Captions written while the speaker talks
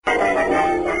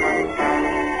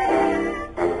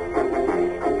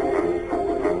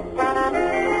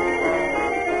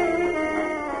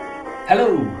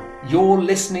You're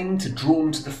listening to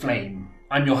Drawn to the Flame.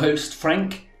 I'm your host,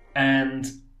 Frank, and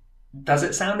does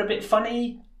it sound a bit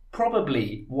funny?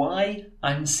 Probably. Why?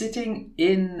 I'm sitting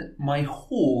in my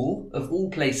hall, of all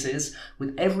places,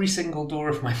 with every single door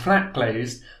of my flat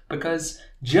closed, because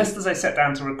just as I sat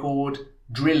down to record,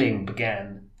 drilling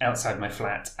began outside my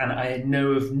flat, and I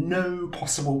know of no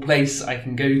possible place I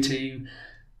can go to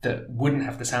that wouldn't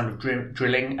have the sound of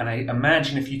drilling. And I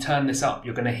imagine if you turn this up,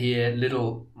 you're going to hear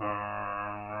little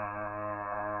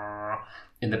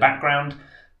in the background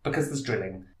because there's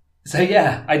drilling. So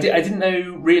yeah, I didn't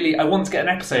know really. I want to get an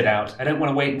episode out. I don't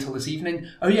want to wait until this evening.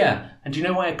 Oh yeah, and do you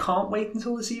know why I can't wait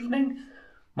until this evening?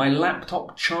 My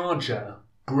laptop charger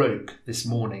broke this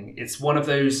morning. It's one of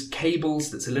those cables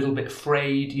that's a little bit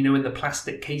frayed. You know when the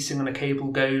plastic casing on a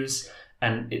cable goes,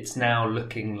 and it's now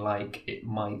looking like it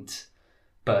might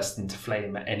burst into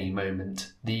flame at any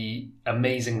moment. The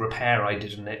amazing repair I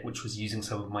did on it, which was using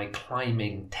some of my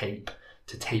climbing tape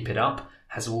to tape it up,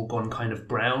 has all gone kind of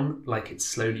brown, like it's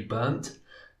slowly burnt,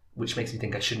 which makes me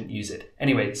think I shouldn't use it.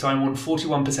 Anyway, so I'm on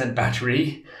 41%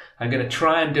 battery. I'm going to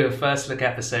try and do a first look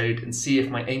episode and see if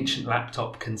my ancient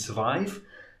laptop can survive.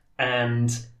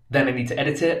 And then I need to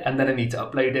edit it, and then I need to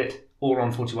upload it, all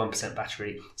on 41%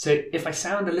 battery. So if I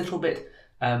sound a little bit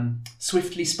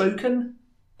swiftly spoken,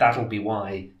 that'll be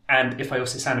why. And if I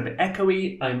also sound a bit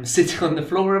echoey, I'm sitting on the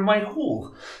floor of my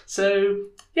hall. So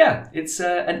yeah, it's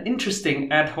an interesting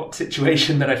ad hoc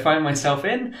situation that I find myself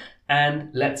in. And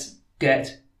let's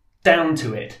get down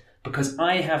to it, because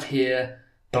I have here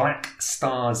Black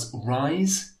Stars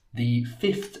Rise, the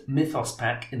 5th Mythos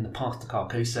pack in the Path to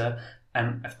Carcosa.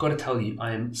 And I've got to tell you,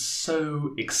 I am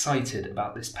so excited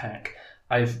about this pack.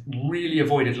 I've really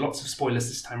avoided lots of spoilers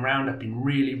this time round. I've been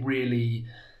really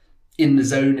in the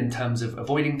zone in terms of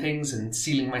avoiding things and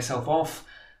sealing myself off.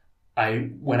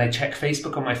 When I check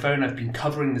Facebook on my phone, I've been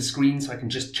covering the screen so I can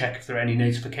just check if there are any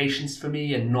notifications for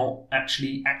me and not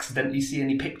actually accidentally see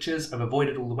any pictures. I've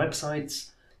avoided all the websites.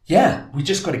 Yeah, we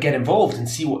just got to get involved and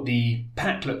see what the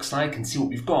pack looks like and see what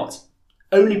we've got.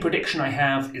 Only prediction I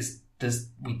have is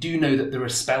we do know that there are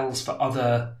spells for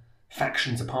other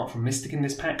factions apart from Mystic in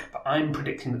this pack, but I'm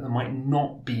predicting that there might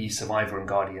not be Survivor and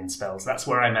Guardian spells. That's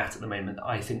where I'm at the moment.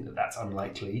 I think that that's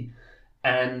unlikely.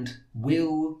 And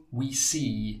will we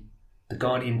see the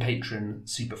Guardian Patron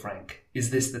Super Frank?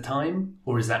 Is this the time,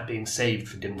 or is that being saved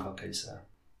for Dim Carcosa?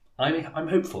 I'm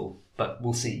hopeful, but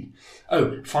we'll see.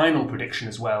 Oh, final prediction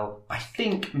as well. I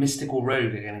think Mystic or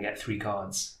Rogue are going to get 3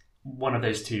 cards. One of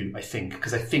those two, I think,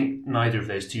 because I think neither of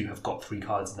those two have got 3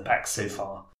 cards in the pack so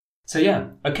far. So yeah,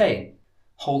 okay,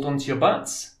 hold on to your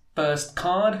butts. First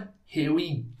card, here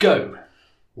we go.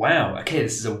 Wow, okay,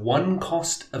 this is a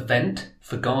 1-cost event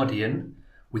for Guardian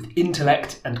with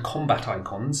intellect and combat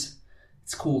icons.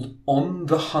 It's called On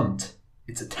the Hunt.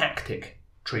 It's a tactic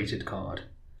traded card.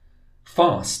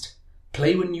 Fast,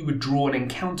 play when you would draw an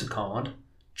encounter card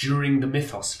during the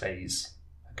Mythos phase.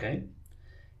 Okay.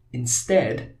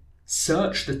 Instead,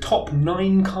 search the top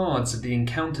 9 cards of the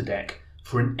encounter deck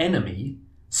for an enemy,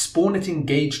 spawn it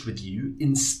engaged with you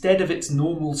instead of its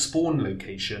normal spawn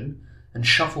location, and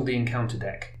shuffle the encounter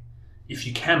deck. If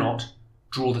you cannot,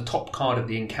 draw the top card of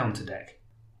the encounter deck.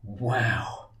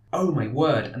 Wow. Oh my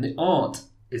word. And the art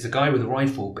is a guy with a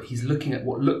rifle, but he's looking at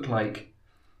what look like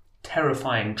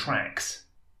terrifying tracks.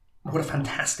 What a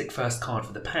fantastic first card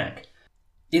for the pack.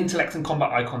 Intellect and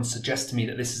combat icons suggest to me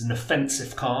that this is an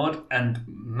offensive card, and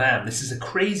man, this is a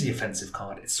crazy offensive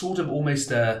card. It's sort of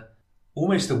almost a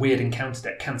weird encounter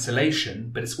deck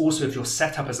cancellation, but it's also if you're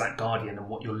set up as that Guardian and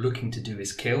what you're looking to do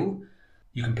is kill,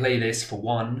 you can play this for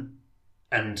 1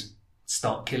 and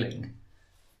start killing.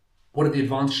 What are the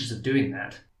advantages of doing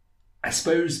that? I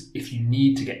suppose if you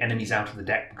need to get enemies out of the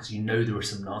deck because you know there are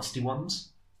some nasty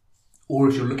ones, or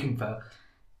if you're looking for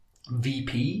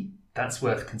VP, that's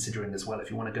worth considering as well. If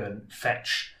you want to go and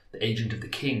fetch the Agent of the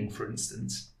King, for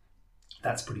instance,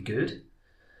 that's pretty good.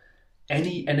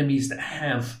 Any enemies that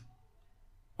have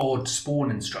odd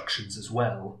spawn instructions as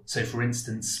well. So for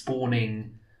instance,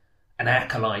 spawning an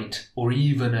Acolyte or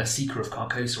even a Seeker of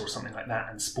Carcosa or something like that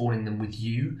and spawning them with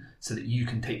you so that you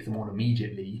can take them on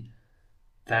immediately,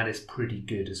 that is pretty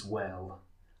good as well.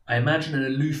 I imagine an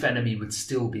aloof enemy would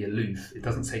still be aloof. It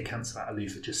doesn't say cancel that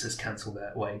aloof, it just says cancel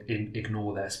their, or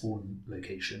ignore their spawn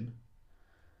location.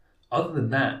 Other than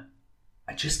that,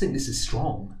 I just think this is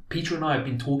strong. Peter and I have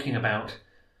been talking about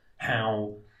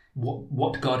how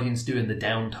what Guardians do in the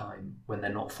downtime when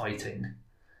they're not fighting.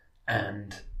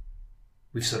 And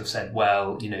we've sort of said,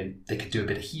 well, you know, they could do a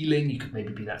bit of healing. You could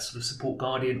maybe be that sort of support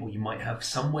Guardian, or you might have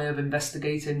some way of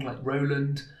investigating like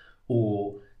Roland,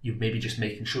 or you're maybe just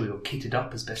making sure you're kitted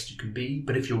up as best you can be.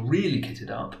 But if you're really kitted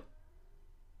up,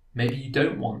 Maybe you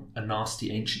don't want a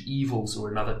nasty Ancient Evils or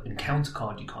another encounter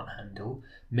card you can't handle.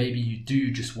 Maybe you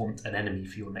do just want an enemy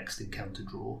for your next encounter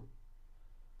draw.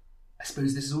 I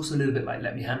suppose this is also a little bit like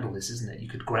Let Me Handle This, isn't it? You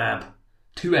could grab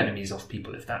 2 enemies off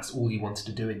people if that's all you wanted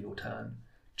to do in your turn.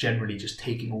 Generally just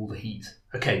taking all the heat.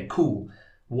 Okay, cool.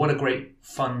 What a great,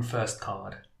 fun first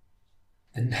card.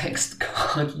 The next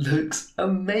card looks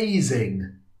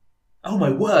amazing. Oh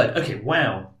my word. Okay,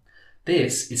 wow.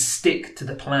 This is Stick to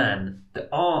the Plan. The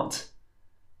art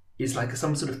is like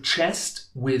some sort of chest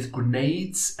with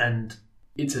grenades, and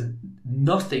it's a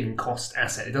nothing cost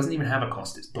asset. It doesn't even have a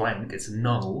cost. It's blank. It's a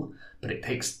null, but it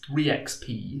takes 3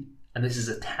 XP, and this is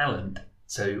a talent.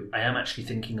 So I am actually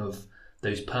thinking of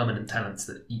those permanent talents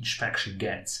that each faction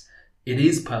gets. It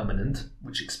is permanent,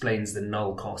 which explains the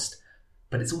null cost,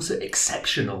 but it's also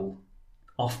exceptional.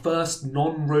 Our first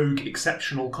non-rogue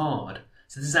exceptional card.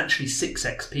 So this is actually 6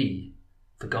 XP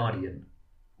for Guardian.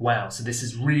 Wow, so this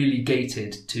is really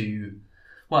gated to...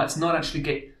 Well, it's not actually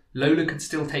gated. Lola could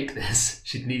still take this.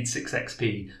 She'd need 6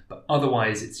 XP, but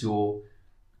otherwise it's your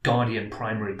Guardian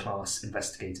primary class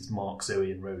investigators, Mark,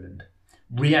 Zoe and Roland.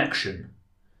 Reaction.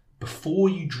 Before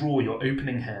you draw your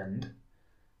opening hand,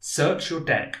 search your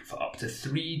deck for up to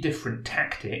 3 different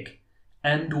tactic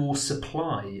and or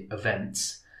supply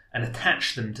events and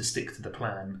attach them to Stick to the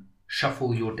Plan.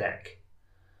 Shuffle your deck.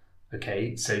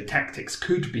 Okay, so tactics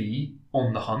could be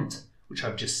On the Hunt, which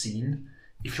I've just seen.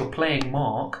 If you're playing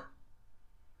Mark,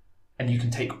 and you can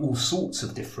take all sorts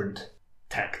of different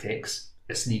tactics,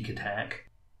 a sneak attack,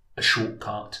 a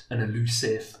shortcut, an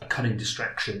elusive, a cunning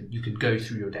distraction, you can go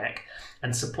through your deck.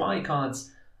 And supply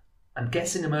cards, I'm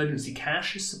guessing Emergency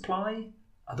Cash is supply?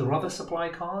 Are there other supply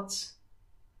cards?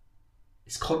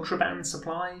 Is Contraband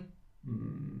supply?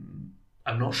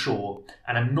 I'm not sure.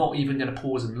 And I'm not even going to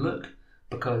pause and look,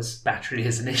 because battery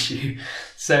is an issue.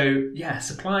 So yeah,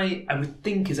 supply I would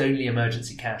think is only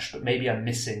Emergency Cash, but maybe I'm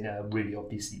missing a really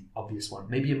obvious one.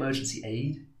 Maybe Emergency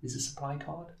Aid is a supply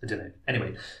card? I don't know.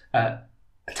 Anyway,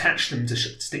 attach them to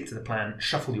Stick to the Plan,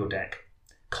 shuffle your deck.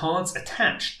 Cards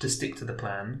attached to Stick to the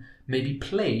Plan may be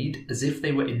played as if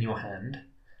they were in your hand.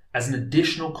 As an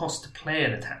additional cost to play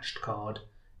an attached card,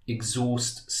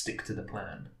 exhaust Stick to the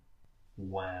Plan.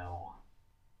 Wow.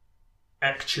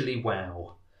 Actually,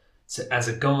 wow. So as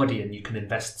a Guardian, you can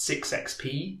invest 6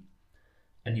 XP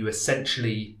and you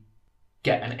essentially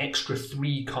get an extra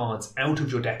 3 cards out of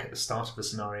your deck at the start of the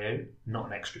scenario. Not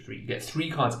an extra 3. You get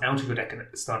 3 cards out of your deck at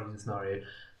the start of the scenario.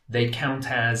 They count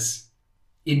as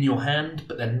in your hand,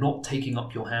 but they're not taking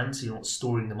up your hand, so you're not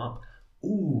storing them up.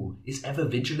 Ooh, is Ever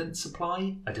Vigilant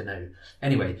supply? I don't know.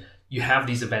 Anyway, you have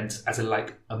these events as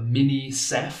a mini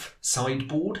Ceph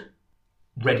sideboard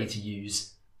ready to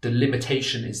use. The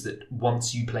limitation is that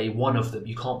once you play one of them,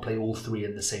 you can't play all 3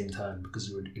 in the same turn because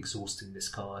you're exhausting this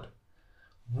card.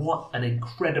 What an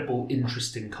incredible,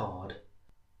 interesting card.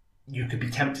 You could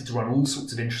be tempted to run all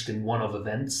sorts of interesting one-off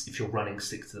events if you're running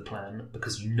Stick to the Plan,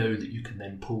 because you know that you can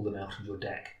then pull them out of your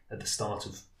deck at the start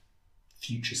of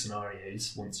future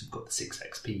scenarios once you've got the 6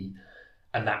 XP,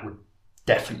 and that would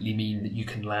definitely mean that you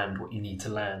can land what you need to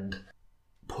land,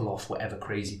 pull off whatever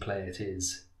crazy play it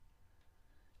is.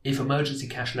 If Emergency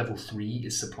Cash level 3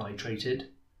 is supply traded,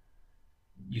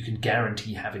 you can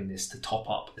guarantee having this to top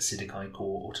up Acidic Ichor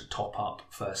or to top up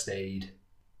First Aid.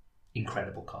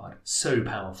 Incredible card. So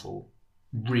powerful.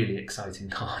 Really exciting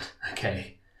card.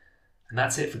 Okay. And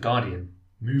that's it for Guardian.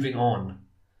 Moving on.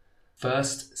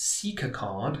 First Seeker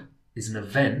card is an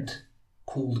event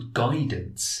called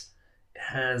Guidance. It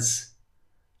has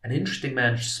an interesting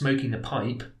man smoking a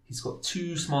pipe. He's got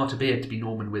too smart a beard to be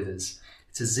Norman Withers.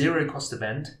 It's a 0 cost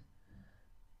event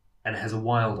and it has a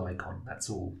wild icon. That's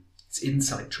all. It's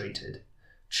insight traded.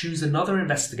 Choose another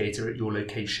investigator at your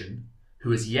location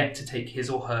who has yet to take his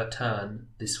or her turn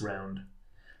this round.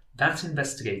 That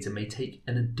investigator may take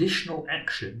an additional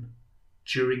action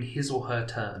during his or her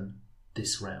turn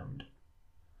this round.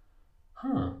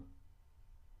 Huh.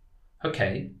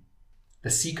 Okay. The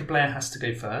Seeker player has to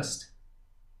go first.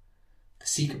 The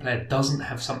Seeker player doesn't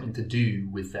have something to do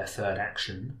with their third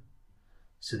action,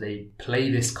 so they play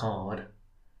this card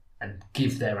and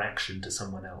give their action to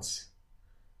someone else.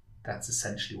 That's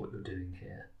essentially what you're doing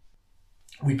here.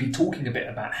 We've been talking a bit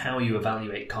about how you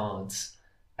evaluate cards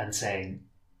and saying,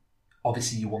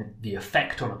 obviously you want the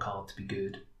effect on a card to be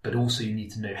good, but also you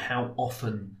need to know how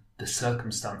often the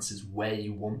circumstances where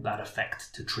you want that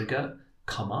effect to trigger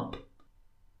come up.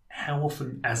 How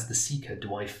often, as the Seeker,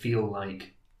 do I feel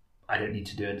like I don't need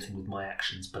to do anything with my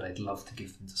actions, but I'd love to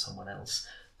give them to someone else?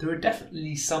 There are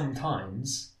definitely some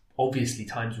times, obviously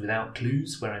times without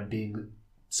clues, where I'm being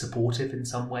supportive in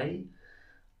some way.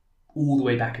 All the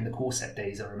way back in the core set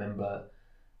days, I remember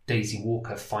Daisy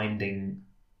Walker finding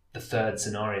the third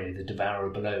scenario, the Devourer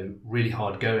Below, really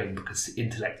hard going because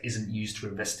intellect isn't used for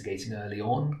investigating early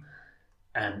on.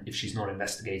 And if she's not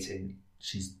investigating,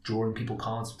 she's drawing people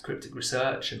cards with Cryptic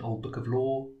Research and Old Book of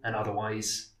Law, and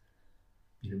otherwise,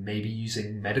 maybe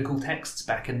using medical texts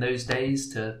back in those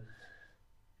days to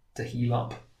heal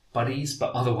up buddies,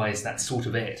 but otherwise that's sort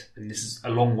of it. And this is a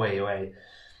long way away.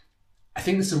 I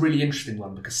think this is a really interesting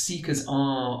one because Seekers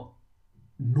are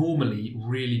normally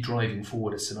really driving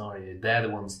forward a scenario. They're the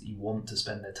ones that you want to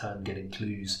spend their turn getting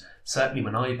clues. Certainly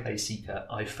when I play Seeker,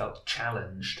 I felt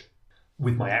challenged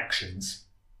with my actions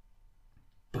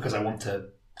because I want to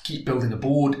keep building a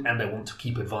board and I want to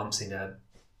keep advancing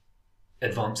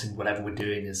whatever we're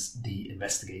doing as the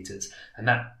investigators. And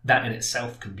that in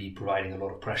itself can be providing a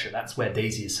lot of pressure. That's where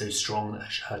Daisy is so strong that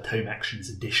her tome action is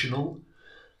additional.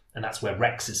 And that's where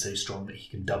Rex is so strong that he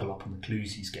can double up on the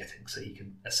clues he's getting. So he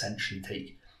can essentially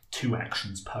take 2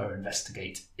 actions per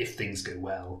investigate if things go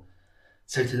well.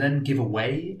 So to then give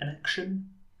away an action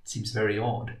seems very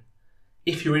odd.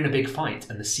 If you're in a big fight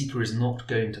and the Seeker is not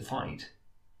going to fight,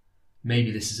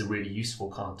 maybe this is a really useful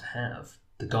card to have.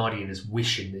 The Guardian is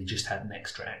wishing they just had an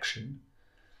extra action.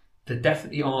 There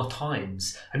definitely are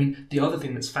times. I mean, the other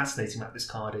thing that's fascinating about this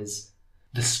card is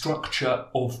the structure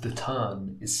of the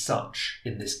turn is such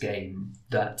in this game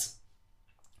that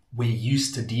we're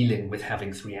used to dealing with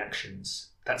having 3 actions.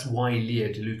 That's why Leo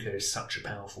DeLuca is such a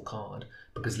powerful card,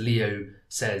 because Leo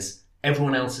says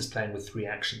everyone else is playing with 3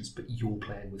 actions, but you're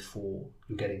playing with 4.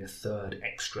 You're getting a third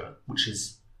extra, which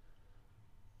is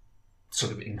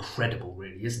sort of incredible,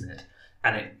 really, isn't it?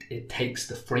 And it takes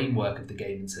the framework of the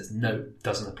game and says, no, it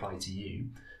doesn't apply to you.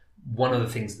 One of the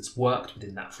things that's worked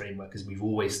within that framework is we've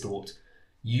always thought,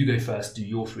 you go first, do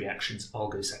your 3 actions, I'll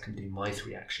go second, do my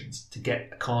 3 actions. To get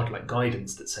a card like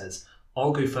Guidance that says,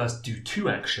 I'll go first, do 2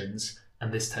 actions,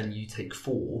 and this turn you take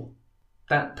 4,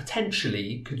 that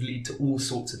potentially could lead to all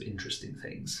sorts of interesting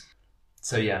things.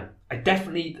 So yeah, I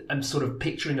definitely am sort of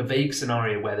picturing a vague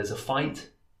scenario where there's a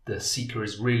fight, the Seeker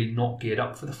is really not geared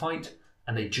up for the fight,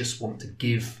 and they just want to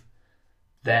give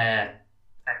their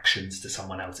actions to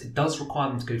someone else. It does require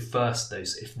them to go first though,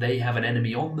 so if they have an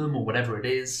enemy on them or whatever it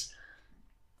is,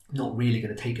 not really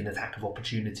going to take an attack of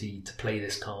opportunity to play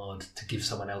this card to give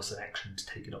someone else an action to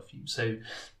take it off you. So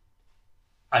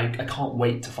I can't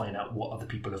wait to find out what other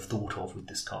people have thought of with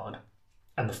this card.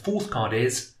 And the 4th card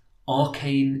is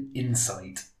Arcane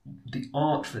Insight. The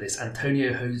art for this,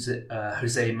 Antonio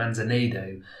Jose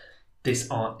Manzanedo, this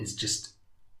art is just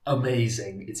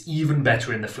amazing. It's even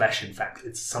better in the flesh, in fact.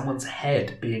 It's someone's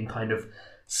head being kind of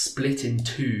split in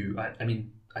 2. I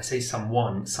mean, I say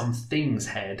something's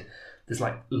head. There's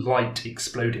like light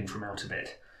exploding from out of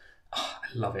it. Oh,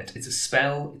 I love it. It's a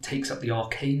spell. It takes up the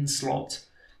arcane slot.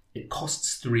 It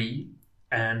costs 3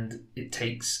 and it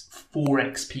takes 4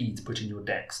 XP to put in your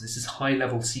deck. So this is high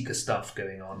level Seeker stuff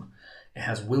going on. It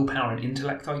has willpower and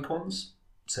intellect icons.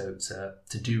 So it's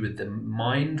to do with the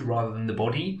mind rather than the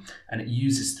body. And it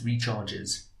uses 3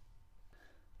 charges.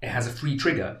 It has a free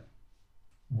trigger.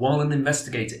 While an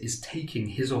investigator is taking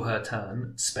his or her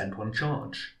turn, spend 1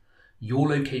 charge. Your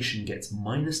location gets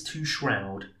 -2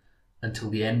 Shroud until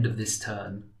the end of this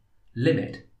turn.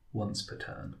 Limit once per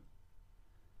turn.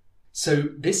 So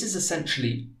this is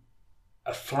essentially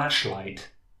a flashlight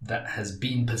that has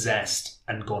been possessed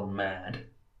and gone mad.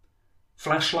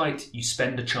 Flashlight, you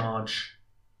spend a charge,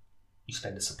 you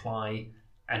spend a supply,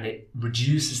 and it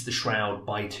reduces the Shroud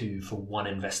by 2 for 1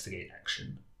 investigate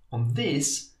action. On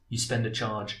this, you spend a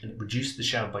charge and it reduces the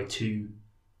Shroud by 2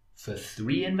 for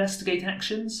 3 investigate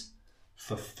actions.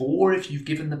 For 4 if you've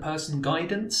given the person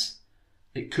guidance.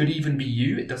 It could even be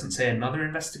you. It doesn't say another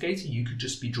investigator. You could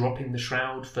just be dropping the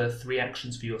Shroud for 3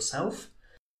 actions for yourself.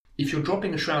 If you're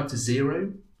dropping a Shroud to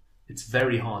 0, it's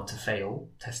very hard to fail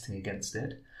testing against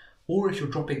it. Or if you're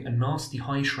dropping a nasty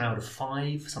high Shroud of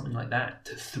 5, something like that,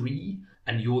 to 3,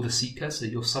 and you're the Seeker, so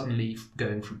you're suddenly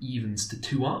going from evens to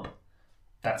 2 up,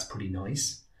 that's pretty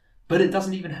nice. But it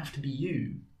doesn't even have to be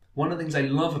you. One of the things I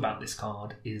love about this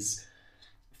card is,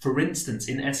 for instance,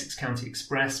 in Essex County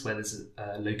Express, where there's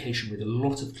a location with a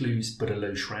lot of clues but a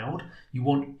low Shroud, you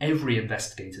want every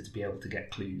investigator to be able to get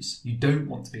clues. You don't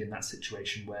want to be in that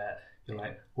situation where you're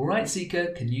like, all right, Seeker,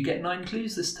 can you get 9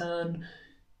 clues this turn?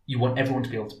 You want everyone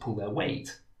to be able to pull their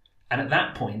weight. And at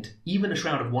that point, even a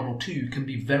Shroud of 1 or 2 can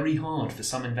be very hard for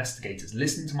some investigators.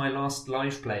 Listen to my last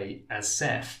live play as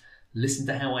Seth. Listen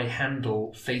to how I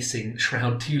handle facing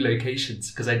Shroud 2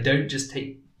 locations, because I don't just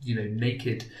take,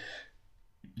 naked...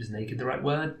 Is naked the right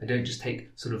word? I don't just take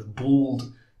sort of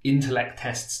bald intellect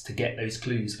tests to get those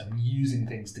clues. I'm using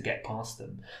things to get past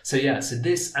them. So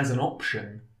this as an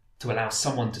option to allow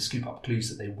someone to scoop up clues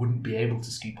that they wouldn't be able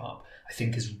to scoop up, I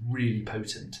think is really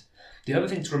potent. The other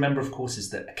thing to remember, of course, is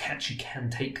that Akachi can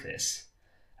take this.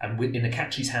 And in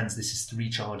Akachi's hands, this is 3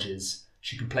 charges.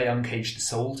 She can play Uncage the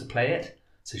Soul to play it,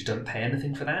 so she doesn't pay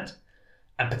anything for that.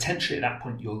 And potentially at that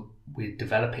point, we're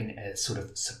developing a sort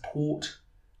of support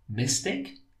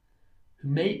mystic. Who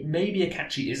maybe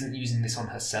Akachi isn't using this on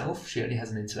herself. She only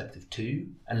has an intellect of 2,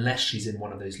 unless she's in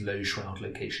one of those low shroud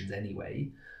locations anyway.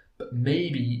 But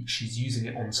maybe she's using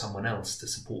it on someone else to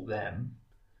support them.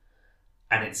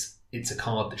 And it's a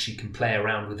card that she can play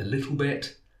around with a little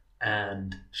bit,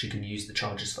 and she can use the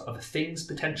charges for other things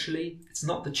potentially. It's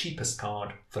not the cheapest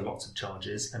card for lots of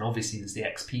charges, and obviously there's the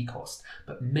XP cost,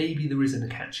 but maybe there is an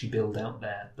Akachi build out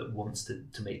there that wants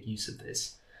to make use of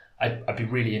this. I'd be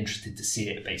really interested to see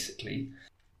it, basically.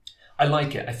 I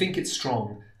like it. I think it's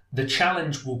strong. The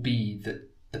challenge will be that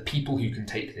the people who can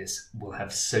take this will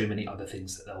have so many other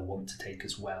things that they'll want to take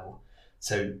as well.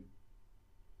 So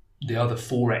the other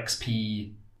 4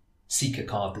 XP Seeker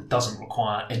card that doesn't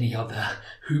require any other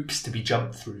hoops to be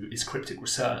jumped through is Cryptic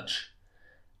Research.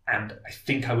 And I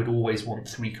think I would always want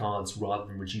 3 cards rather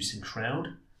than reducing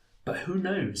Shroud. But who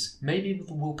knows? Maybe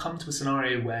we'll come to a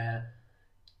scenario where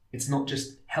it's not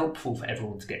just helpful for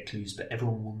everyone to get clues, but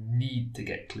everyone will need to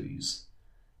get clues.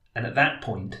 And at that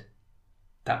point,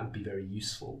 that would be very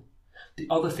useful. The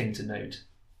other thing to note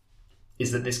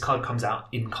is that this card comes out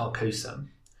in Carcosa,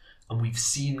 and we've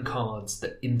seen cards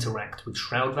that interact with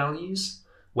Shroud values,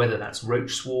 whether that's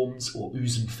Roach Swarms or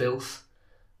Ooze and Filth,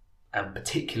 and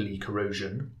particularly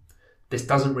Corrosion. This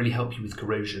doesn't really help you with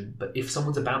Corrosion, but if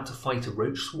someone's about to fight a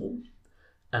Roach Swarm,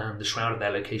 and the Shroud of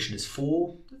their location is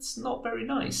 4, that's not very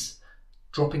nice.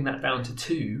 Dropping that down to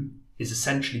 2 is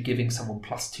essentially giving someone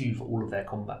 +2 for all of their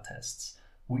combat tests,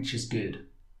 which is good,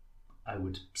 I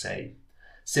would say.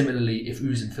 Similarly, if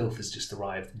Ooze and Filth has just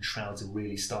arrived and Shrouds are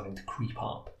really starting to creep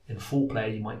up, in a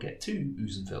 4-player you might get 2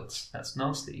 Ooze and Filths. That's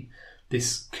nasty.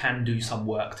 This can do some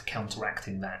work to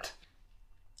counteracting that.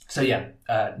 So yeah,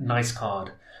 nice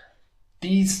card.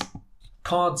 These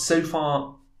cards so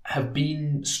far have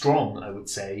been strong, I would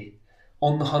say.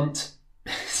 On the Hunt,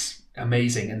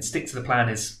 amazing. And Stick to the Plan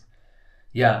is,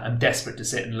 I'm desperate to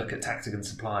sit and look at Tactic and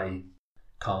Supply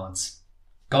cards.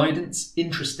 Guidance,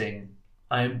 interesting.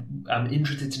 I'm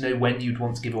interested to know when you'd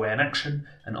want to give away an action.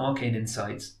 And Arcane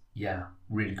Insights,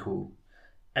 really cool.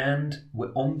 And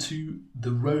we're on to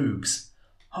the Rogues.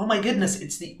 Oh my goodness,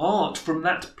 it's the art from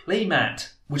that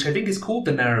playmat, which I think is called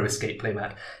the Narrow Escape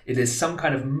playmat. It is some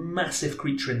kind of massive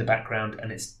creature in the background,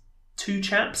 and it's 2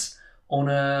 chaps on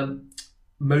a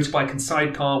motorbike and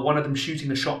sidecar, one of them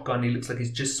shooting a shotgun. He looks like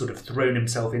he's just sort of thrown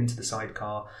himself into the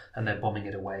sidecar, and they're bombing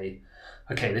it away.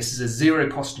 Okay, this is a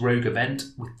 0-cost rogue event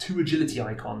with 2 agility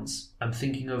icons. I'm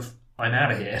thinking of, I'm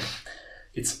out of here.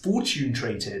 It's fortune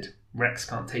traded. Rex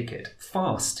can't take it.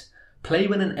 Fast. Play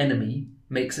when an enemy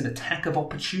makes an attack of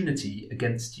opportunity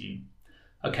against you.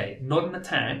 Okay, not an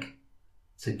attack,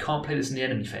 so you can't play this in the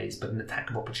enemy phase, but an attack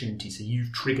of opportunity. So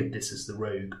you've triggered this as the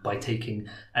rogue by taking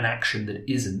an action that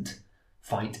isn't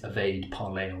fight, evade,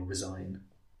 parlay, or resign.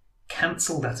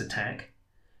 Cancel that attack.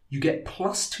 You get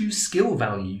 +2 skill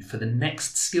value for the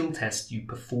next skill test you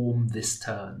perform this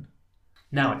turn.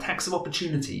 Now, attacks of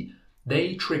opportunity,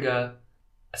 they trigger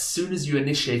as soon as you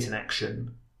initiate an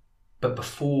action, but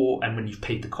before, and when you've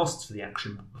paid the costs for the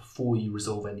action, before you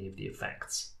resolve any of the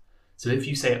effects. So if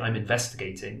you say, I'm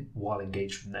investigating while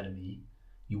engaged with an enemy,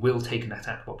 you will take an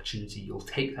attack of opportunity, you'll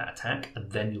take that attack, and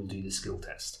then you'll do the skill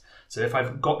test. So if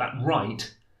I've got that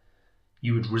right,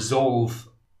 you would resolve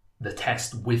the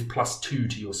test with +2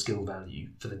 to your skill value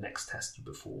for the next test you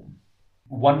perform.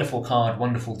 Wonderful card,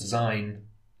 wonderful design,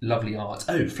 lovely art.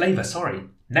 Oh, flavour, sorry.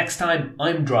 Next time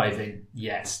I'm driving.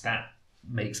 Yes, that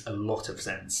makes a lot of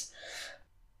sense.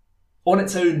 On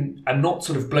its own, I'm not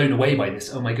sort of blown away by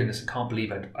this. Oh my goodness, I can't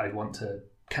believe I'd want to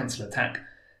cancel attack.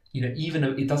 Even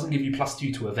though it doesn't give you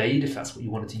 +2 to evade, if that's what you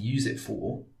wanted to use it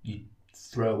for, you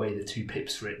throw away the 2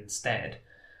 pips for it instead.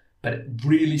 But it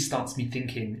really starts me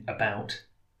thinking about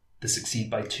the succeed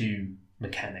by 2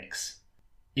 mechanics.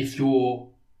 If you're...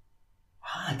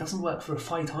 it doesn't work for a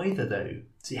fight either, though.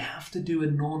 So you have to do a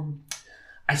non...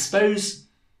 I suppose...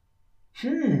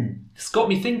 It's got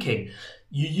me thinking.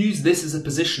 You use this as a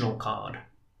positional card,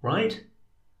 right?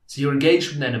 So you're engaged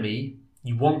with an enemy.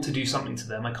 You want to do something to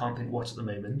them. I can't think what at the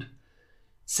moment.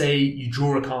 Say you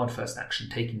draw a card first action,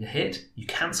 taking a hit. You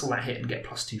cancel that hit and get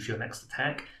 +2 for your next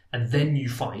attack. And then you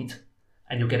fight.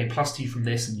 And you're getting +2 from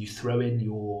this, and you throw in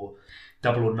your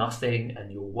double or nothing,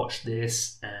 and you'll watch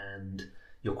this, and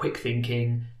your quick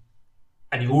thinking,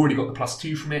 and you've already got the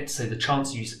 +2 from it, so the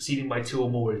chance of you succeeding by 2 or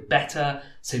more is better,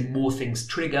 so more things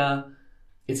trigger.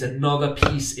 It's another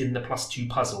piece in the +2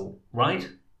 puzzle, right?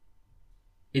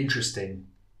 Interesting.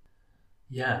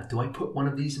 Yeah, do I put one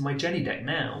of these in my Jenny deck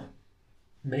now?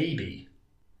 Maybe.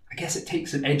 I guess it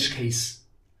takes an edge case.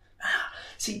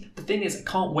 See, the thing is, I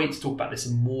can't wait to talk about this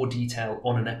in more detail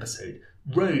on an episode.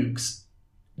 Rogues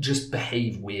just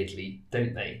behave weirdly,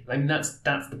 don't they? I mean, that's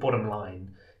the bottom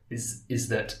line, is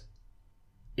that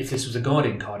if this was a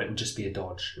Guardian card, it would just be a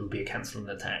dodge. It would be a cancel an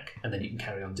attack, and then you can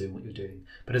carry on doing what you're doing.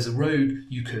 But as a rogue,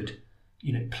 you could,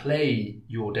 play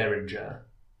your Derringer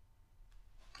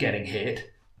getting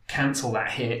hit, cancel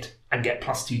that hit, and get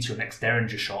 +2 to your next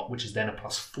Derringer shot, which is then a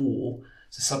 +4.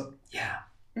 So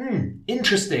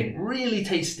interesting, really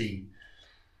tasty.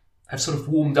 I've sort of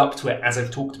warmed up to it as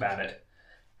I've talked about it.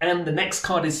 And the next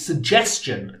card is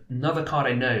Suggestion, another card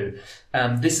I know.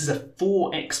 This is a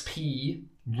 4 XP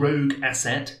rogue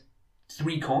asset,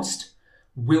 3 cost,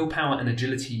 willpower and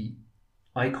agility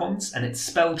icons, and it's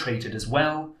spell traded as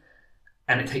well,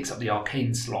 and it takes up the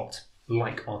arcane slot,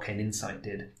 like Arcane Insight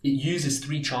did. It uses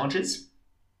 3 charges.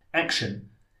 Action: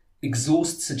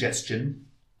 exhaust Suggestion,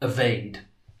 evade.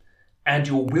 Add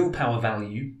your willpower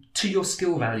value to your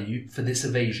skill value for this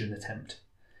evasion attempt.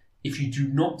 If you do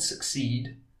not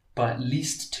succeed by at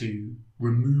least 2,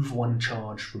 remove 1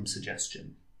 charge from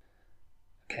Suggestion.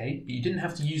 Okay, but you didn't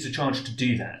have to use a charge to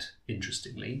do that,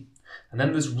 interestingly. And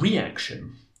then there's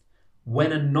Reaction.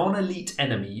 When a non-elite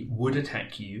enemy would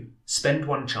attack you, spend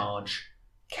 1 charge,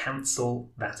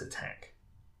 cancel that attack.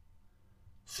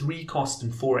 3 cost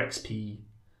and 4 XP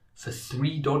for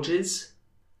 3 dodges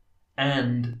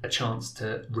and a chance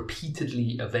to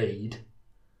repeatedly evade,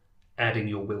 adding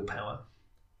your willpower.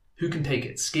 Who can take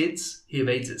it? Skids, he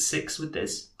evades at 6 with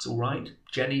this. It's alright.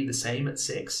 Jenny, the same at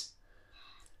 6.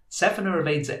 Sephina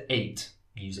evades at 8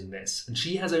 using this, and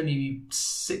she has only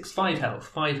 5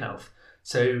 health.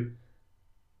 So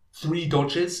 3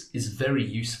 dodges is very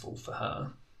useful for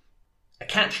her.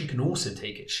 Akachi can also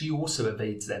take it. She also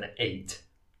evades then at 8.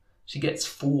 She gets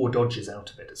 4 dodges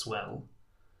out of it as well,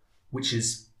 which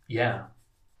is,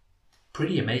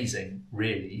 pretty amazing,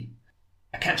 really.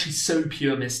 Akachi's so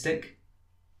pure mystic,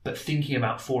 but thinking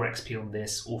about 4 XP on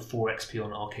this or 4 XP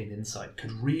on Arcane Insight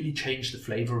could really change the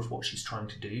flavour of what she's trying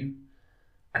to do.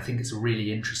 I think it's a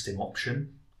really interesting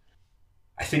option.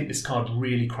 I think this card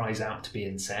really cries out to be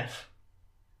in Ceph,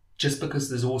 just because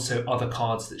there's also other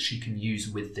cards that she can use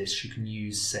with this. She can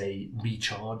use, say,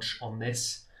 Recharge on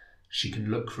this. She can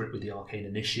look for it with the Arcane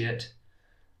Initiate.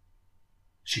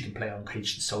 She can play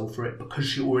Uncaged the Soul for it. Because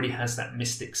she already has that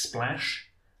Mystic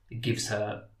Splash, it gives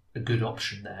her a good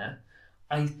option there.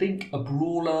 I think a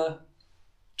Brawler,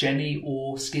 Jenny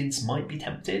or Skids might be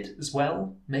tempted as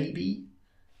well, maybe,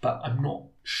 but I'm not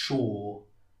sure.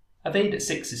 Evade at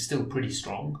 6 is still pretty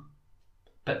strong,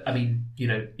 but I mean,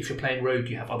 if you're playing Rogue,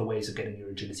 you have other ways of getting your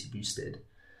agility boosted.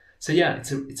 So yeah,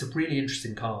 it's a really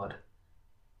interesting card.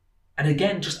 And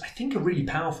again, I think a really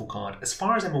powerful card. As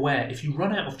far as I'm aware, if you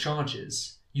run out of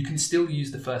charges, you can still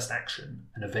use the first action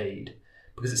and evade.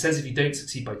 Because it says if you don't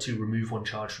succeed by 2, remove 1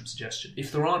 charge from Suggestion.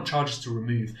 If there aren't charges to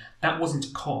remove, that wasn't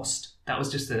a cost. That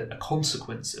was just a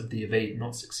consequence of the evade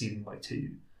not succeeding by 2.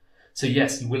 So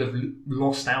yes, you will have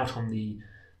lost out on the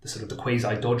sort of the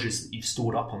quasi dodges that you've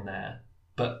stored up on there,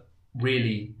 but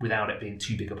really without it being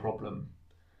too big a problem.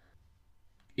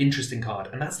 Interesting card.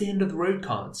 And that's the end of the Rogue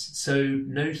cards. So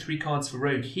no 3 cards for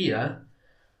Rogue here,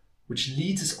 which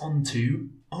leads us on to,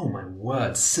 oh my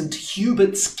word, St.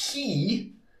 Hubert's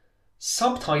Key.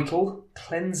 Subtitle,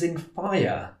 Cleansing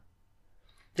Fire.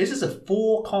 This is a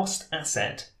 4 cost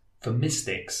asset for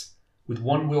Mystics with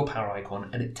 1 willpower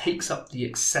icon, and it takes up the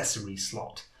accessory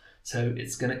slot. So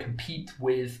it's going to compete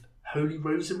with Holy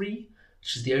Rosary,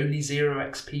 which is the only 0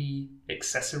 XP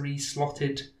accessory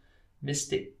slotted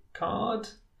Mystic card.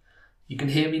 You can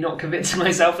hear me not convincing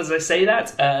myself as I say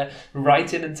that.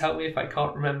 Write in and tell me if I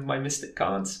can't remember my Mystic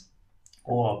cards.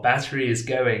 Oh, battery is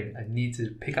going. I need to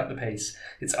pick up the pace.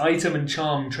 It's item and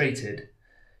charm traded.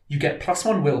 You get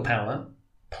 +1 willpower,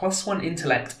 +1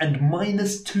 intellect, and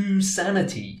 -2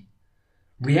 sanity.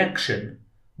 Reaction: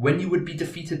 when you would be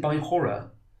defeated by horror,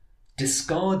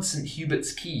 discard St.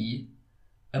 Hubert's Key,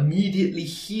 immediately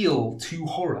heal 2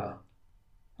 horror.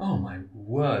 Oh my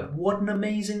word, what an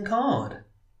amazing card.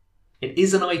 It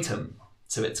is an item,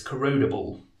 so it's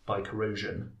corrodable by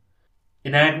corrosion.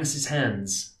 In Agnes's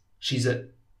hands, she's at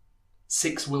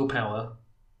 6 willpower,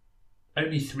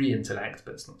 only 3 intellect,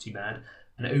 but it's not too bad,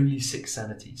 and only 6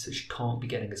 sanity, so she can't be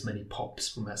getting as many pops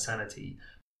from her sanity.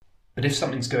 But if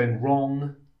something's going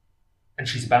wrong, and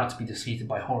she's about to be defeated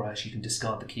by horror, she can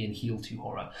discard the key and heal 2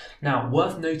 horror. Now,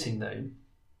 worth noting though,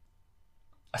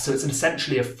 so it's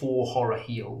essentially a 4 horror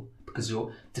heal, because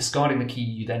you're discarding the key,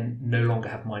 you then no longer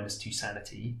have -2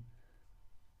 sanity,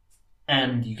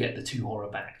 and you get the 2 horror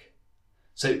back.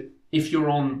 So if you're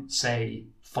on, say,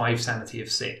 5 sanity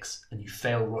of 6, and you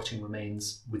fail Rotting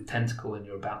Remains with Tentacle and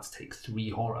you're about to take 3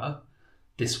 horror,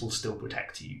 this will still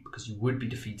protect you, because you would be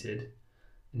defeated,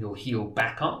 and you'll heal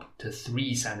back up to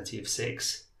 3 sanity of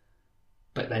 6,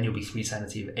 but then you'll be 3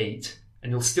 sanity of 8,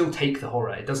 and you'll still take the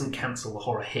horror. It doesn't cancel the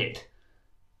horror hit.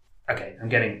 Okay, I'm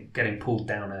getting pulled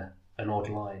down an odd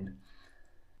line.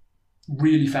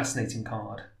 Really fascinating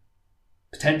card.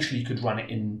 Potentially you could run it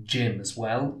in Jim as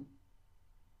well.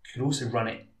 You could also run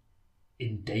it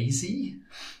in Daisy,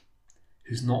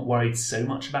 who's not worried so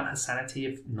much about her sanity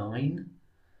of 9.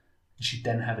 She'd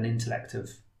then have an intellect of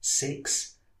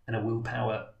 6 and a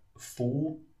willpower of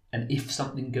 4. And if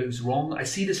something goes wrong, I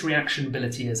see this reaction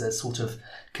ability as a sort of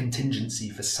contingency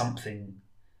for something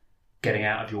getting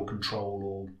out of your control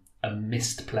or a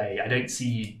missed play. I don't see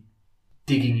you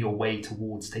digging your way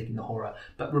towards taking the horror.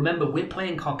 But remember, we're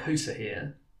playing Carcosa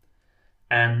here,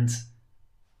 and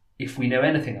if we know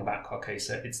anything about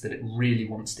Carcosa, it's that it really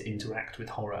wants to interact with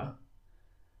horror.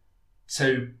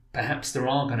 So perhaps there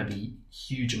are going to be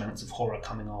huge amounts of horror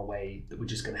coming our way that we're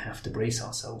just going to have to brace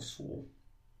ourselves for.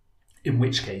 In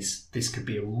which case, this could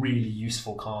be a really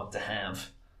useful card to have.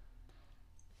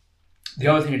 The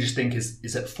other thing I just think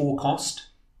is at 4 cost,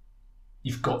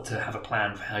 you've got to have a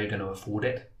plan for how you're going to afford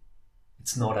it.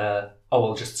 It's not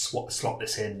I'll just slot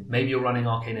this in. Maybe you're running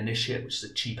Arcane Initiate, which is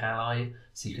a cheap ally,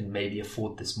 so you can maybe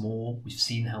afford this more. We've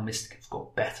seen how Mystic have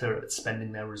got better at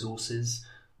spending their resources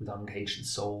with Uncaged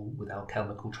Soul, with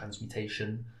Alchemical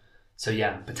Transmutation. So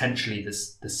yeah, potentially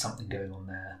there's something going on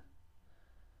there.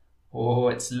 Oh,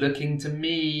 it's looking to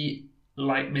me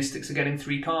like Mystics are getting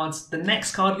 3 cards. The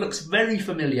next card looks very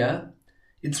familiar.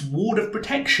 It's Ward of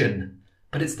Protection,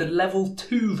 but it's the level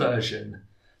 2 version.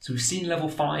 So we've seen level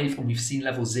 5 and we've seen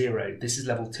level 0. This is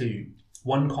level 2.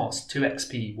 1 cost, 2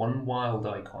 XP, 1 wild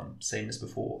icon, same as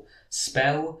before.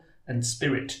 Spell and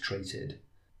Spirit traded.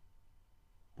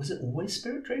 Was it always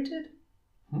Spirit traded?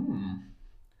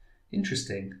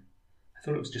 Interesting. I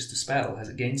thought it was just a spell. Has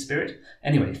it gained Spirit?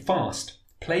 Anyway, fast.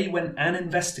 Play when an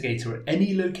investigator at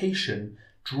any location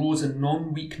draws a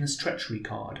non-weakness treachery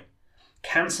card.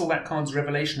 Cancel that card's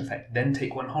revelation effect, then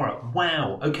take 1 horror.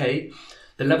 Wow, okay.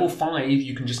 The level 5,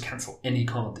 you can just cancel any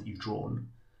card that you've drawn.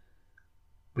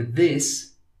 With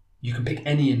this, you can pick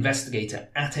any investigator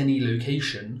at any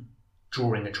location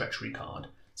drawing a treachery card.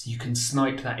 So you can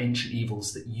snipe that Ancient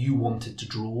Evils that you wanted to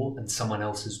draw and someone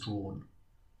else has drawn.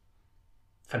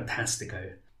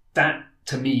 Fantastico. That,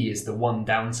 to me, is the one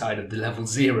downside of the level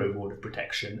 0 Ward of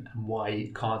Protection, and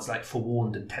why cards like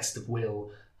Forewarned and Test of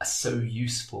Will are so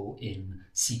useful in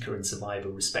Seeker and Survivor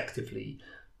respectively,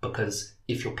 because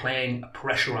if you're playing a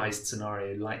pressurized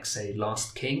scenario like, say,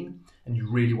 Last King, and you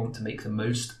really want to make the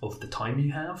most of the time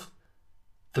you have,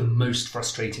 the most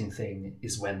frustrating thing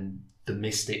is when the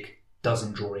Mystic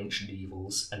doesn't draw Ancient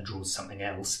Evils and draws something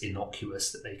else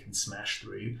innocuous that they can smash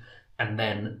through, and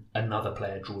then another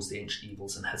player draws the Ancient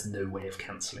Evils and has no way of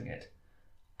cancelling it.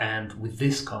 And with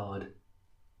this card,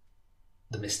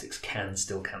 the Mystics can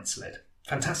still cancel it.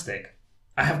 Fantastic.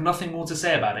 I have nothing more to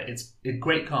say about it. It's a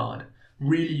great card.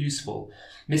 Really useful.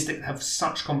 Mystic have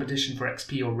such competition for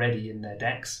XP already in their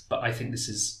decks, but I think this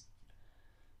is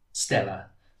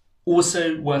stellar.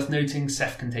 Also worth noting,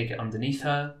 Seth can take it underneath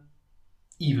her.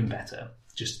 Even better.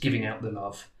 Just giving out the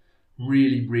love.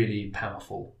 Really, really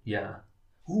powerful. Yeah.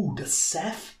 Ooh, does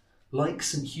Seth like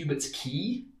St. Hubert's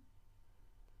Key?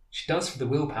 She does for the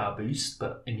willpower boost,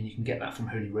 but I mean, you can get that from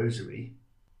Holy Rosary.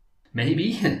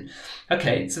 Maybe.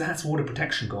 Okay, so that's Ward of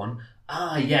Protection gone.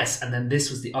 Ah, yes, and then this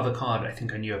was the other card I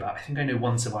think I knew about. I think I know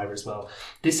one survivor as well.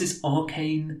 This is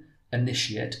Arcane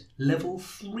Initiate, level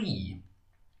 3.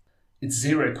 It's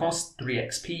 0 cost, 3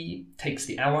 XP, takes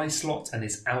the ally slot and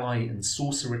is ally and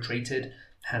sorcerer traded,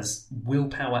 has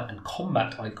willpower and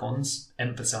combat icons,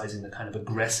 emphasizing the kind of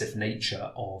aggressive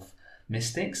nature of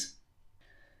Mystics.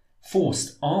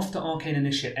 Forced, after Arcane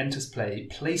Initiate enters play,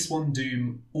 place 1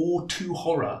 Doom or 2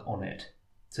 Horror on it.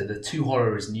 So the 2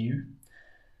 Horror is new.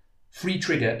 Free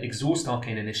trigger, exhaust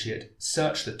Arcane Initiate,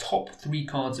 search the top 3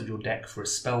 cards of your deck for a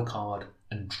spell card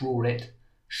and draw it,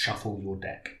 shuffle your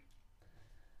deck.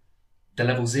 The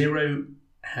level 0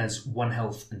 has 1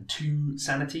 health and 2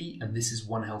 sanity, and this is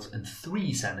 1 health and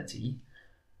 3 sanity.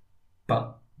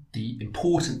 But the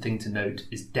important thing to note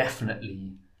is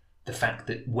definitely the fact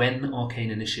that when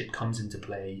Arcane Initiate comes into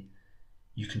play,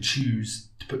 you can choose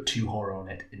to put 2 Horror on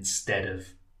it instead of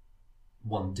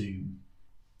 1 Doom.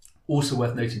 Also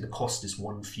worth noting, the cost is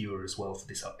 1 fewer as well for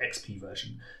this XP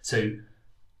version. So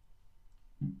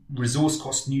resource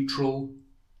cost neutral,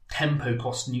 tempo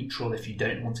cost neutral. If you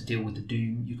don't want to deal with the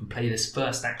Doom, you can play this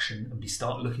first action and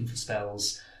start looking for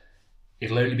spells.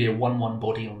 It'll only be a 1/1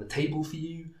 body on the table for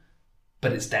you,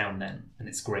 but it's down then, and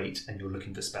it's great, and you're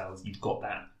looking for spells. You've got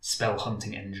that spell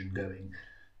hunting engine going.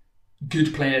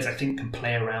 Good players, I think, can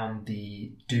play around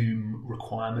the Doom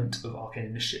requirement of Arcane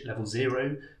Initiate level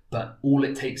 0, but all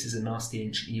it takes is a nasty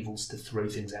Ancient Evils to throw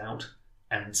things out,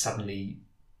 and suddenly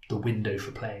the window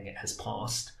for playing it has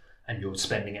passed, and you're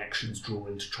spending actions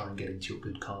drawing to try and get into your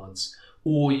good cards.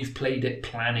 Or you've played it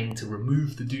planning to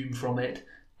remove the Doom from it,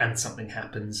 and something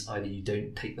happens. Either you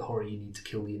don't take the horror you need to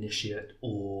kill the Initiate,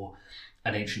 or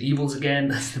an Ancient Evils again,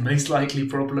 that's the most likely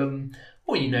problem.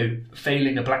 Or,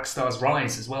 failing a Black Star's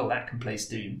Rise as well, that can place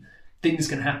Doom. Things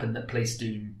can happen that place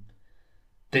Doom.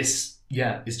 This,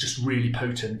 is just really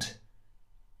potent.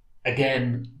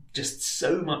 Again, just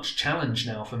so much challenge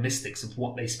now for Mystics of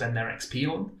what they spend their XP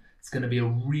on. It's going to be a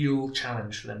real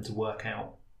challenge for them to work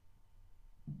out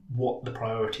what the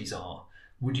priorities are.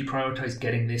 Would you prioritise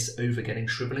getting this over getting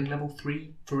Shriveling level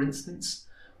 3, for instance?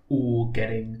 Or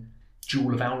getting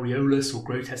Jewel of Aureolus or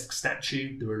Grotesque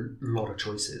Statue? There are a lot of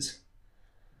choices.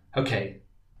 Okay,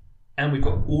 and we've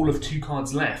got all of 2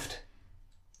 cards left.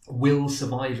 Will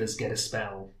Survivors get a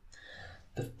spell?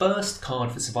 The first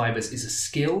card for Survivors is a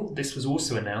skill. This was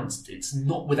also announced. It's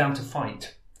not without a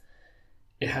fight.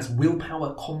 It has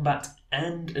willpower, combat,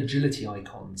 and agility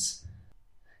icons.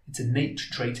 It's innate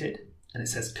traded, and it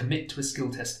says commit to a skill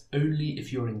test only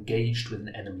if you're engaged with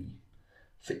an enemy.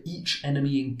 For each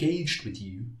enemy engaged with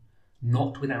you,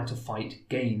 not without a fight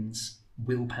gains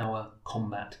willpower,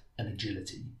 combat, and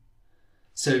agility.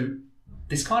 So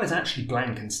this card is actually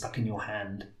blank and stuck in your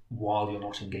hand while you're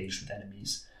not engaged with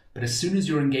enemies. But as soon as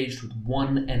you're engaged with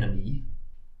one enemy,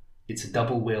 it's a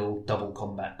double will, double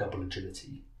combat, double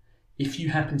agility. If you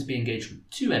happen to be engaged with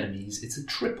 2 enemies, it's a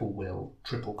triple will,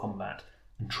 triple combat,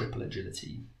 and triple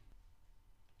agility.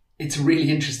 It's a really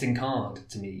interesting card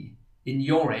to me. In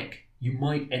Yorick, you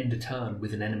might end a turn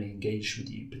with an enemy engaged with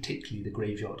you, particularly the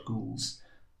Graveyard Ghouls,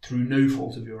 through no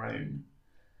fault of your own.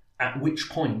 At which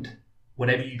point,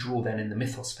 whatever you draw then in the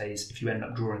Mythos phase, if you end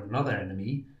up drawing another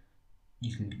enemy,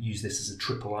 you can use this as a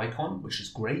triple icon, which is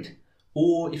great.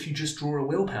 Or if you just draw a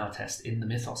willpower test in the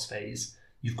Mythos phase,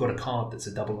 you've got a card that's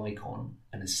a double icon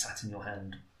and is sat in your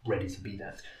hand ready to be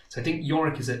that. So I think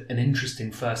Yorick is an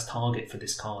interesting first target for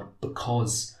this card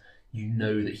because you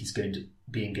know that he's going to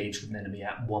be engaged with an enemy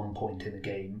at one point in a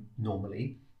game,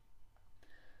 normally.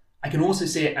 I can also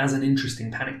see it as an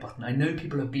interesting panic button. I know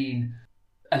people have been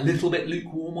a little bit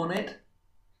lukewarm on it.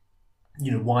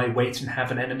 Why wait and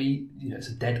have an enemy? It's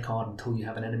a dead card until you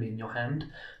have an enemy in your hand.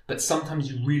 But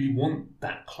sometimes you really want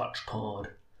that clutch card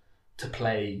to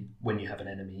play when you have an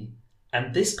enemy.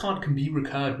 And this card can be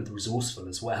recurred with Resourceful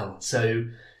as well. So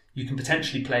you can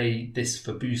potentially play this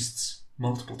for boosts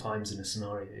multiple times in a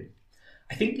scenario.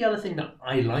 I think the other thing that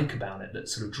I like about it that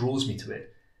sort of draws me to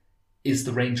it is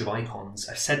the range of icons.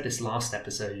 I've said this last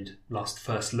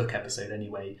first look episode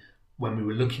anyway, when we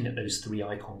were looking at those 3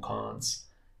 icon cards,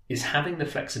 is having the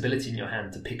flexibility in your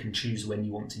hand to pick and choose when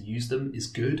you want to use them is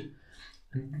good.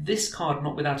 And this card,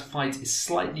 Not Without a Fight, is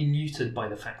slightly neutered by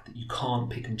the fact that you can't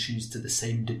pick and choose to the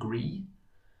same degree,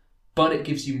 but it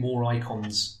gives you more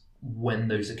icons when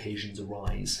those occasions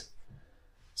arise.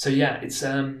 So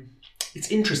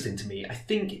it's interesting to me. I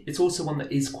think it's also one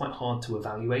that is quite hard to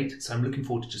evaluate, so I'm looking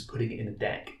forward to just putting it in a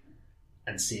deck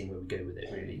and seeing where we go with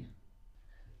it, really.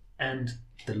 And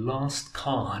the last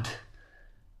card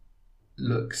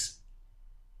looks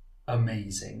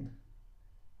amazing.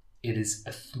 It is a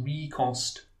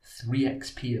 3-cost, 3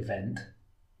 XP event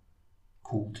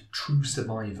called True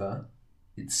Survivor.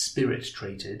 It's spirit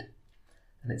traded,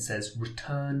 and it says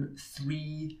return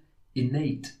 3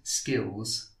 innate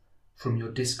skills from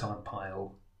your discard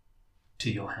pile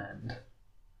to your hand.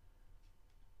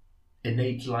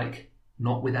 Innate like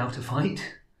Not Without a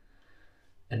Fight.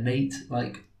 Innate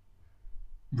like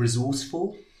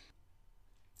Resourceful.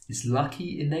 Is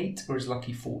Lucky innate or is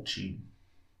Lucky fortune?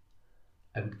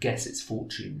 I would guess it's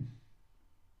fortune.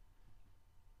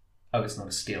 Oh, it's not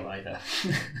a skill either.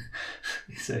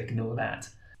 So ignore that.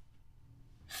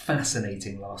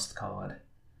 Fascinating last card.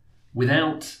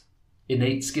 Without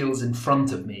innate skills in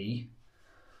front of me,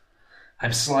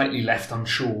 I'm slightly left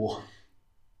unsure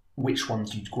which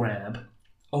ones you'd grab.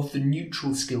 Of the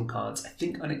neutral skill cards, I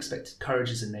think Unexpected Courage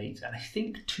is innate, and I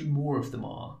think 2 more of them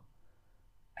are.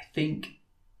 I think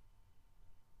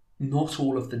not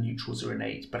all of the neutrals are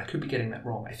innate, but I could be getting that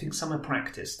wrong. I think some are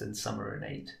practiced and some are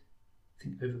innate. I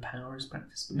think Overpower is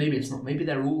practiced, but maybe it's not. Maybe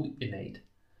they're all innate.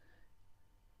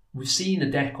 We've seen a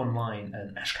deck online,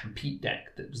 an Ashcan Pete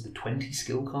deck, that was the 20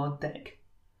 skill card deck.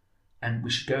 And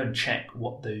we should go and check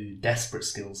what the desperate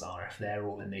skills are, if they're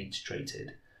all innate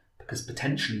traded, because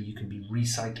potentially you can be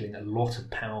recycling a lot of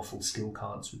powerful skill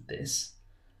cards with this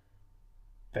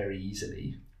very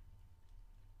easily.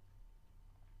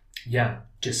 Yeah,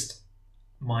 just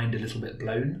mind a little bit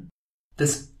blown.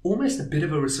 There's almost a bit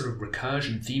of a sort of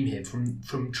recursion theme here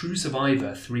from True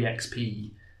Survivor 3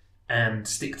 XP and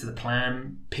Stick to the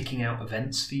Plan, picking out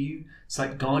events for you. It's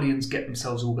like Guardians get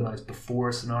themselves organised before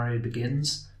a scenario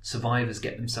begins. Survivors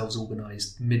get themselves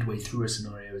organised midway through a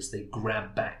scenario as they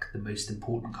grab back the most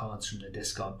important cards from their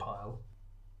discard pile.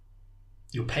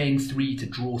 You're paying 3 to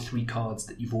draw 3 cards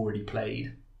that you've already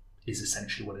played, is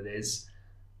essentially what it is.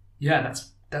 Yeah,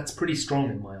 that's pretty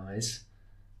strong in my eyes.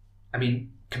 I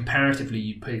mean, comparatively,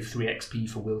 you'd pay 3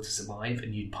 XP for Will to Survive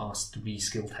and you'd pass 3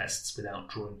 skill tests without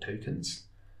drawing tokens.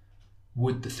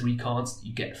 Would the 3 cards that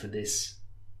you get for this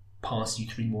pass you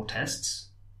 3 more tests?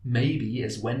 Maybe,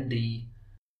 as Wendy,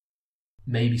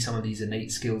 maybe some of these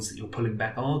innate skills that you're pulling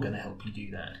back are going to help you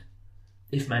do that.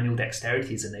 If Manual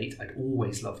Dexterity is innate, I'd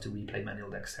always love to replay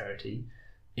Manual Dexterity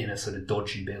in a sort of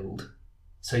dodgy build.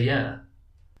 So yeah.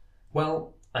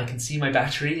 Well, I can see my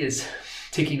battery is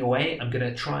ticking away. I'm going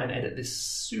to try and edit this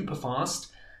super fast,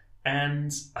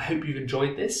 and I hope you've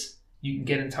enjoyed this. You can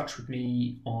get in touch with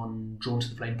me on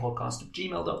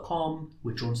drawntotheflamepodcast@gmail.com.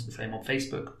 We're Drawn to the Flame on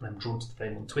Facebook, and I'm Drawn to the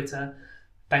Flame on Twitter.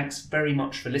 Thanks very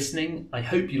much for listening. I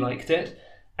hope you liked it.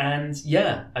 And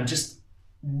yeah, I'm just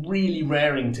really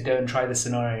raring to go and try this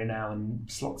scenario now and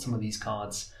slot some of these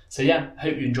cards. So yeah,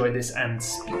 hope you enjoyed this and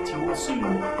speak to you all soon.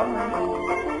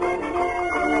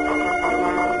 Bye.